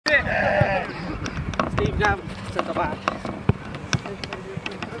at the back.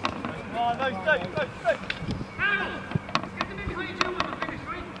 Oh, nice.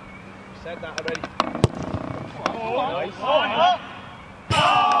 Said that already. Nice.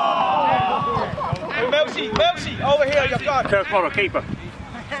 Mousy, over here, you've got. P.R.O, keeper.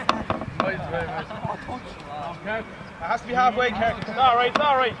 It has to be halfway, Kirk. It's alright.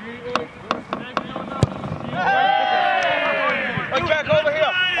 Right, Kirk, over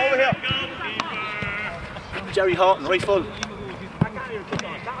here. Jerry Horton, right full.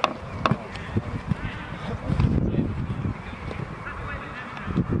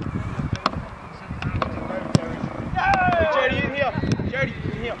 Jerry, in here.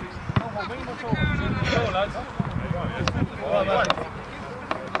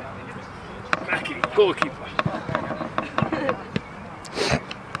 Mackie, goalkeeper.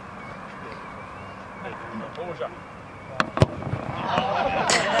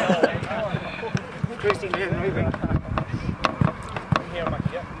 Christine here, moving. Here,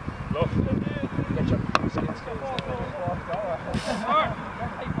 Mackie, yeah. Look. Get your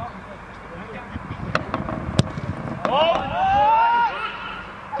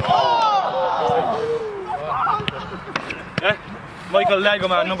Yeah? Michael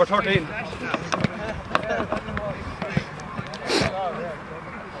Legoman, number 13.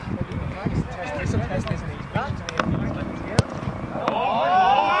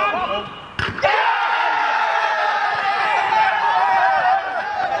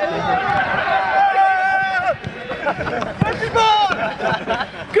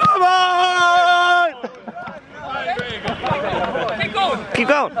 Come on! Keep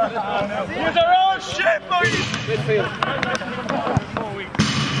going. Here's our own shit, boys! Midfield.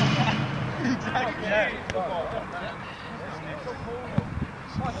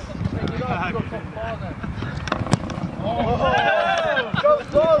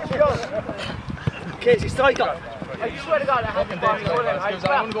 Go! Casey, striker. I swear to God, I have to go next.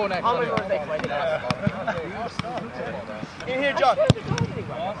 I'm going to go next. In here, John.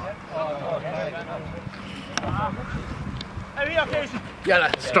 Hey, here, Casey.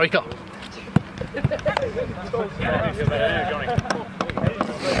 Yeah, striker.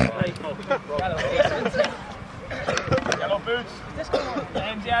 Yellow boots.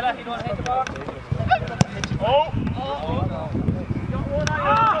 James Yellow, you don't hit the ball. Oh!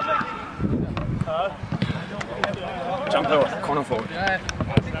 Jump over, corner forward.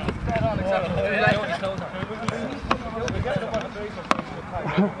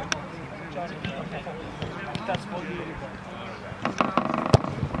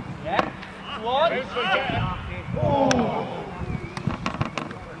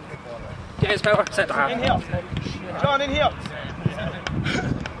 James Power, centre half. In here. John, in here.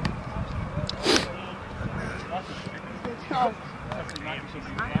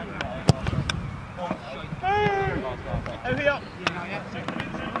 Out here.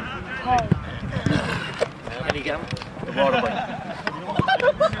 Can you get him? The water boy.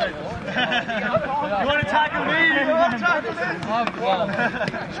 You want to tackle me? You want to tackle me?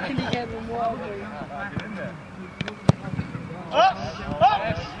 Can you get them water? Up!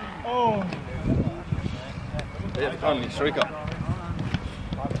 Oh! Yeah, on me, striker.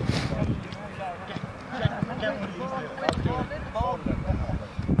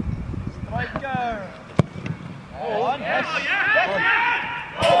 Striker! Oh! Yes!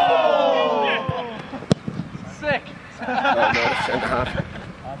 Oh! Sick! Centre half.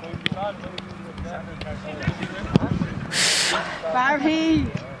 Barry!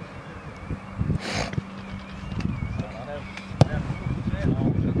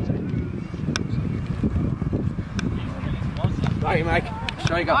 Right, Mike.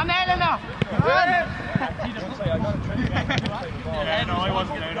 Striker. On there now! Yeah, no, I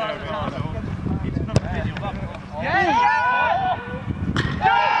wasn't going to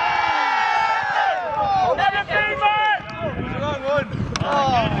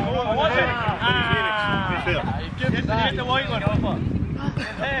Hit the white one.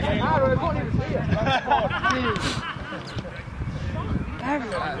 Hey, I can't even see it.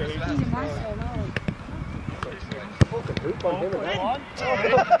 Barry, he's a master now.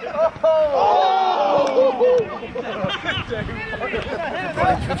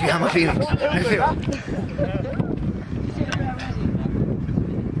 Put your hammer feelings. I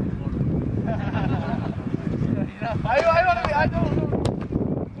don't know.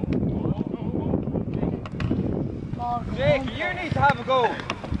 Jake, you need to have a go.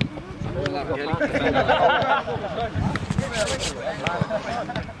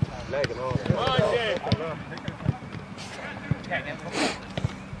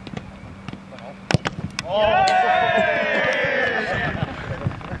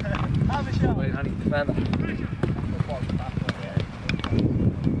 Have a shot. Wait, honey. Remember.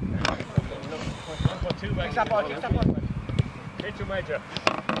 Kick that ball, kick that ball. Hit you, Major.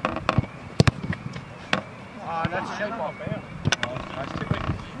 Ah, that's a shape off there. That's too big.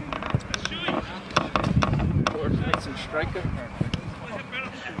 Make some striker.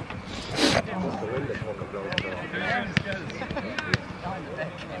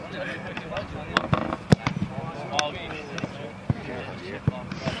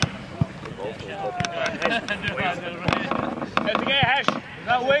 How's the game, Hash? Is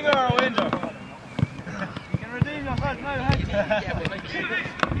that a winger or a winger? You can redeem yourself now, Hash.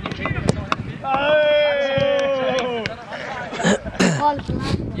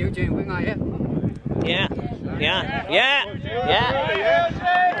 You're doing wing, are you? Yeah. Yeah. Yeah. Yeah.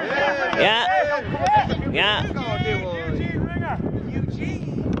 Yeah. Yeah. Eugene, ringer.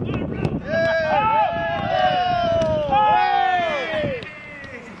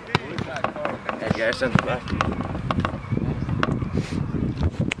 Head guy centre back.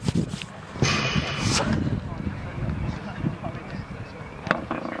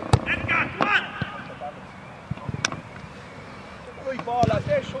 Ball out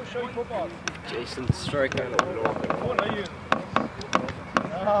there, show football. Jason, the striker. What are you?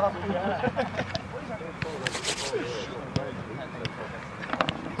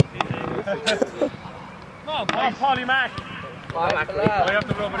 No, Polly Mac. Oh, You have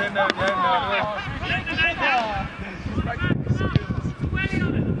to rub it in there.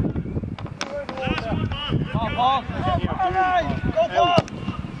 Paul. All right, go Paul.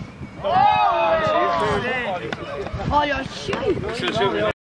 Oh, you're shooting.